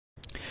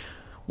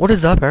What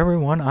is up,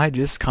 everyone? I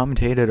just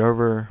commentated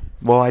over,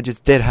 well, I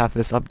just did have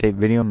this update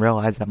video and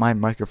realized that my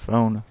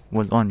microphone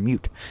was on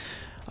mute.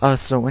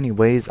 So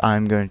anyways,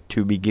 I'm going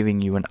to be giving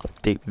you an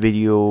update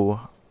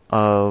video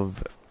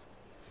of,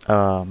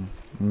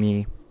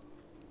 me,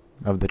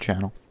 of the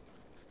channel.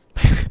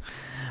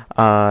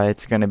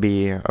 It's going to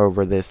be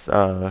over this,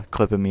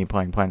 clip of me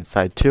playing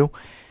PlanetSide 2,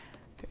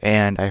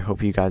 and I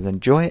hope you guys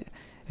enjoy it.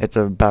 It's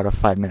about a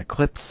 5-minute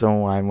clip,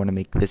 so I want to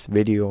make this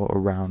video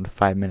around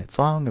 5 minutes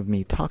long of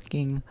me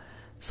talking.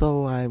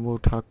 So I will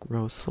talk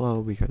real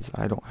slow because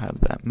I don't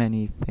have that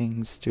many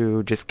things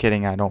to... Just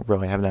kidding, I don't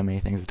really have that many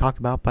things to talk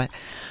about, but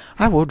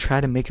I will try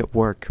to make it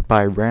work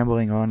by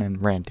rambling on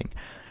and ranting.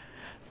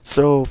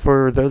 So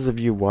for those of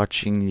you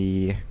watching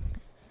the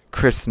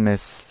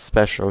Christmas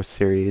special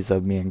series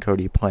of me and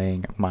Cody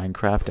playing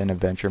Minecraft and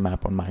Adventure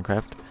Map on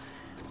Minecraft,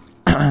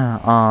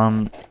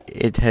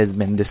 it has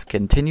been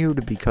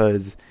discontinued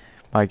because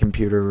my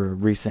computer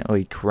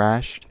recently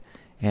crashed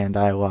and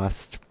I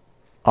lost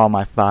all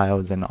my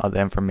files and all the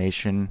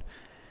information,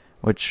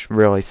 which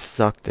really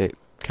sucked. It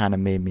kind of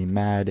made me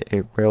mad.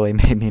 It really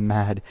made me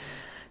mad.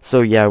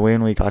 So yeah, we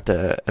only got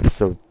to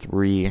episode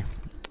 3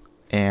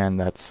 and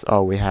that's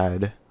all we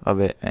had of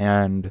it,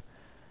 and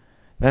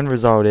then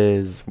result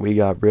is we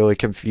got really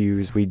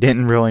confused. We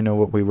didn't really know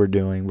what we were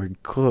doing.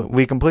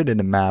 We completed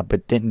the map,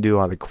 but didn't do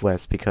all the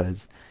quests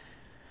because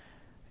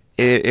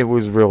it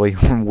was really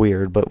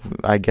weird. But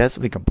I guess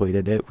we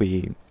completed it.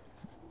 We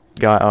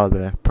got all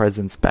the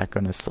presents back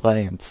on a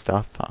sleigh and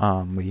stuff.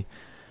 We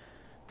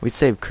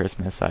saved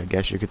Christmas, I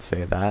guess you could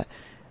say that.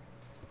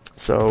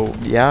 So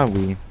yeah,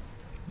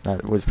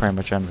 that was pretty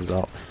much end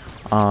result.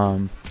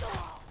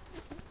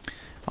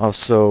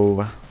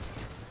 Also,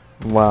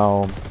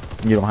 well,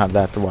 you don't have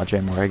that to watch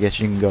anymore. I guess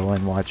you can go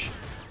and watch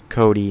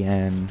Cody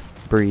and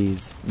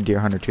Bree's Deer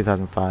Hunter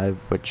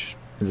 2005, which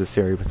is a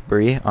series with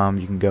Bree. You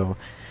can go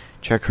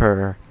check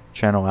her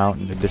channel out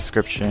in the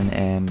description,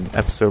 and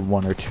episode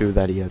 1 or 2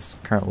 that he has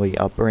currently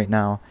up right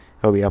now.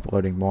 He'll be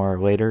uploading more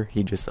later.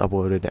 He just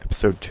uploaded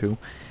episode 2.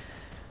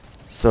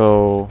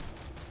 So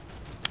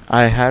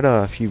I had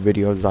a few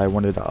videos I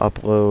wanted to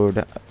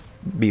upload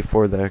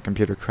before the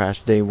computer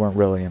crashed. They weren't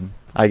really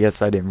I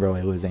guess I didn't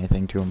really lose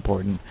anything too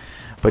important,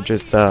 but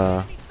just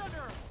a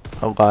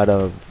lot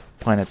of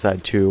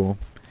PlanetSide 2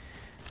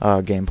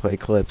 gameplay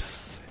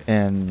clips,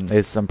 and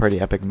there's some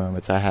pretty epic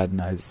moments I had, and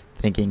I was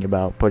thinking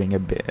about putting a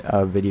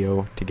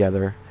video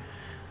together.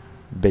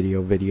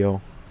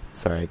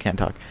 Sorry, I can't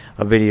talk.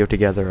 A video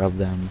together of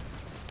them,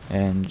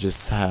 and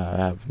just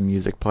have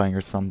music playing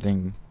or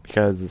something,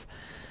 because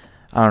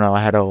I don't know,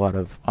 I had a lot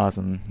of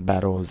awesome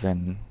battles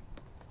and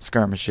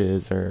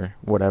skirmishes or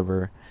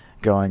whatever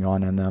going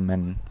on in them,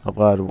 and a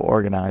lot of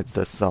organized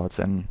assaults,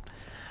 and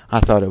I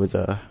thought it was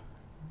a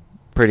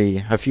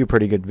few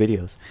pretty good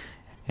videos,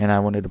 and I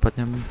wanted to put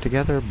them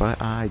together,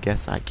 but I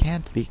guess I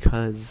can't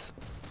because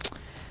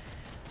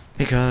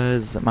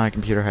my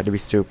computer had to be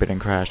stupid and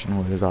crash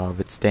and lose all of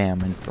its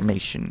damn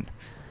information,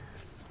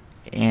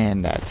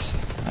 and that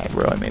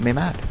really made me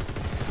mad.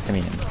 I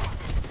mean,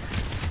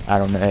 I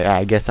don't know,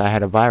 I guess I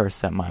had a virus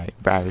that my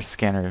virus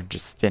scanner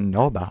just didn't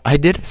know about. I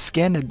did a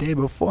scan the day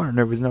before and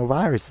there was no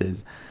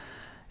viruses,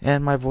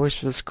 and my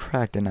voice just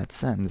cracked in that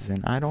sentence,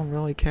 and I don't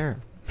really care.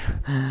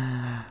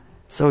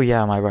 So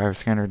yeah, my virus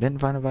scanner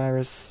didn't find a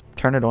virus.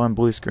 Turn it on,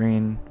 blue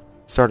screen.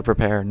 Start to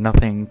prepare,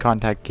 nothing.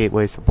 Contact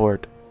gateway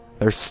support.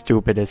 They're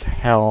stupid as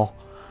hell.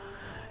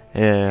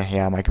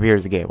 Yeah, my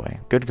computer's the gateway.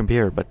 Good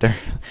computer, but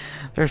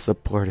their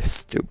support is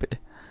stupid.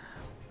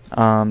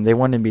 They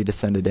wanted me to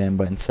send it in,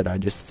 but instead I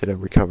just did a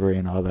recovery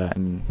and all that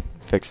and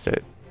fixed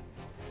it.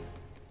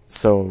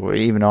 So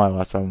even though I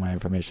lost all my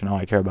information, all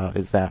I care about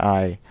is that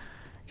I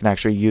can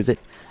actually use it.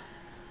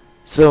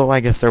 So I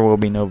guess there will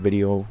be no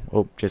video.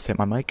 Oh, just hit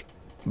my mic.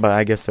 But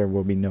I guess there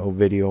will be no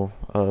video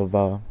of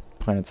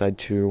PlanetSide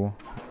 2,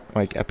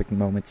 like, epic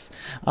moments.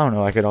 I don't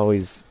know, I could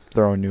always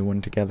throw a new one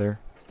together.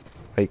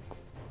 Like,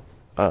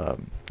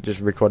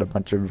 just record a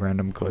bunch of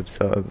random clips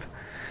of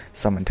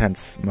some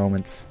intense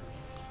moments.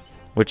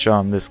 Which,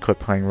 this clip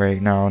playing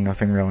right now,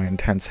 nothing really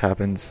intense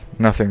happens.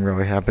 Nothing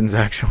really happens,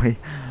 actually.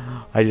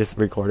 I just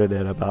recorded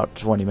it about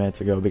 20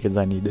 minutes ago because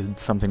I needed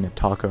something to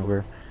talk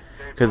over.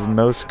 Because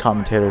most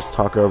commentators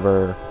talk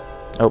over...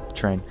 Oh,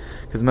 train.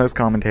 Because most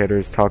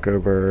commentators talk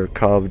over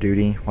Call of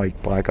Duty,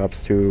 like Black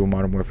Ops 2,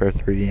 Modern Warfare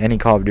 3, any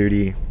Call of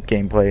Duty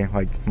gameplay,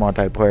 like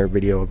multiplayer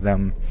video of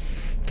them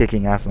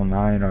kicking ass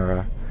online,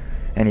 or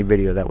any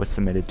video that was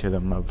submitted to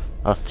them of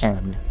a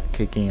fan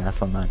kicking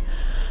ass online.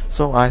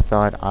 So I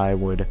thought I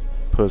would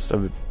post a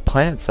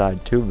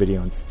PlanetSide 2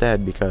 video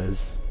instead,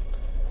 because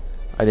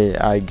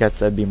I guess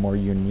that'd be more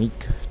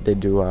unique to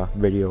do a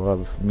video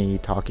of me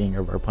talking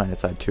over a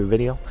PlanetSide 2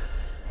 video.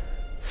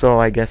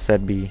 So I guess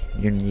that'd be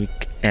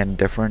unique and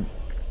different,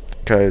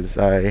 because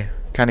I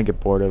kind of get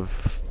bored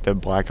of the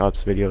Black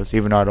Ops videos.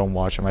 Even though I don't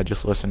watch them, I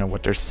just listen to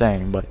what they're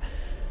saying. But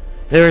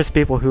there is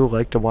people who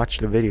like to watch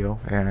the video,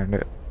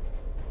 and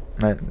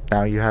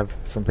now you have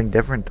something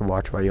different to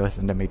watch while you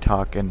listen to me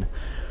talk and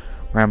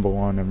ramble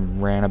on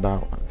and rant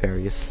about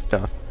various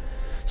stuff.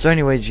 So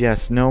anyways,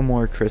 yes, no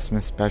more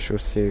Christmas special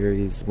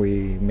series.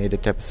 We made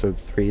it to episode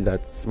 3.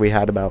 We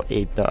had about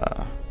 8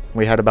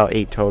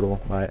 total,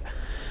 but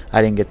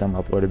I didn't get them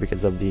uploaded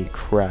because of the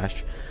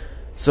crash.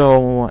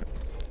 So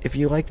if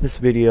you like this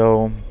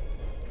video,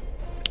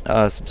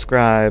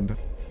 subscribe,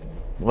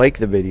 like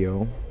the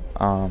video,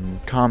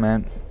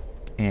 comment,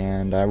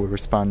 and I will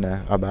respond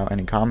about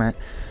any comment.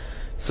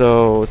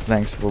 So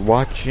thanks for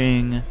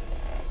watching,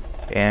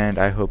 and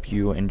I hope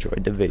you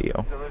enjoyed the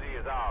video.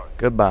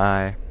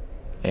 Goodbye,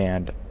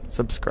 and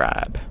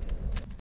subscribe.